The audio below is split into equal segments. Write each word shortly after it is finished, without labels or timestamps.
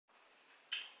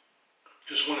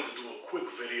Just wanted to do a quick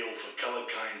video for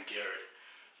Kellerkind Gerrit.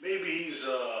 Maybe he's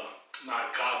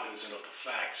not cognizant of the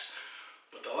facts,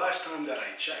 but the last time that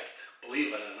I checked,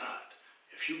 believe it or not,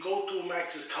 if you go through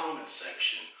Max's comment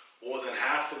section, more than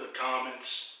half of the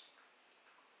comments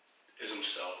is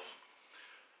himself.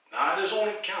 Not his own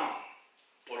account,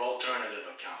 but alternative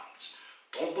accounts.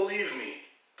 Don't believe me.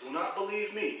 Do not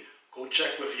believe me. Go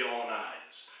check with your own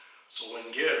eyes. So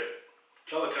when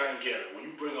Kellerkind Gerrit, when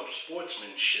you bring up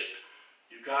sportsmanship,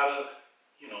 you gotta,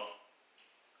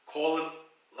 call it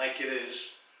like it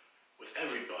is with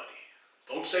everybody.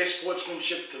 Don't say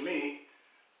sportsmanship to me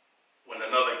when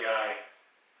another guy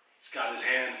has got his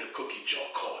hand in the cookie jar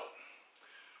caught.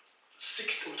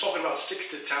 We're talking about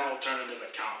 6 to 10 alternative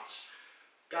accounts.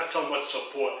 That's how much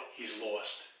support he's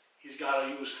lost. He's got to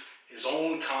use his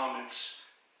own comments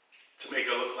to make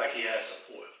it look like he has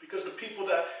support. Because the people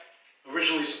that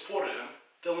originally supported him,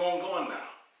 they're long gone now.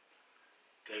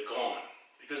 They're gone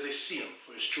because they see him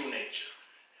for his true nature.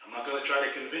 I'm not going to try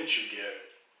to convince you, Gerrit.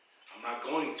 I'm not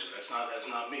going to. That's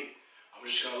not me. I'm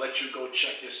just going to let you go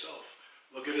check yourself.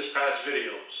 Look at his past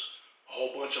videos. A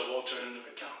whole bunch of alternative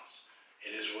accounts.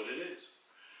 It is what it is.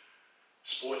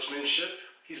 Sportsmanship.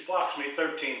 He's blocked me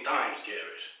 13 times,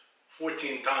 Gerrit.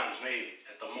 14 times maybe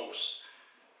at the most.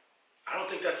 I don't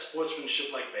think that's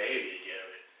sportsmanship-like behavior,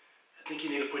 Gerrit. I think you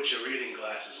need to put your reading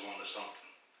glasses on or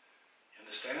something. You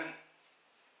understand?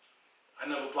 I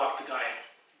never blocked the guy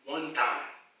one time.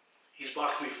 He's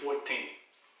blocked me 14.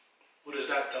 What does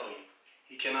that tell you?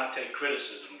 He cannot take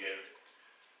criticism, Gerrit.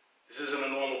 This isn't a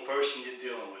normal person you're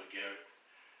dealing with, Gerrit.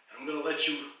 And I'm going to let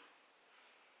you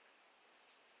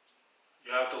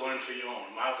have to learn for your own.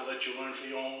 I'm going to have to let you learn for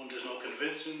your own. There's no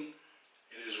convincing.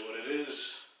 It is what it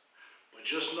is. But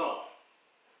just know,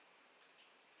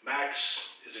 Max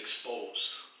is exposed.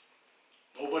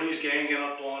 Nobody's ganging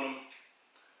up on him.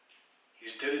 He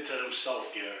did it to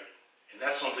himself, Gerrit. And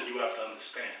that's something you have to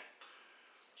understand.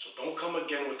 So don't come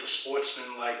again with the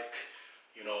sportsman-like,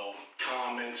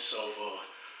 comments of,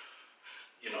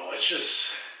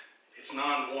 it's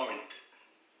non-warranted.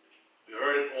 We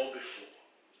heard it all before.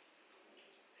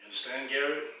 You understand,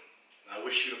 Gerrit? And I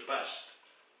wish you the best.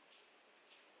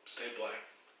 Stay black.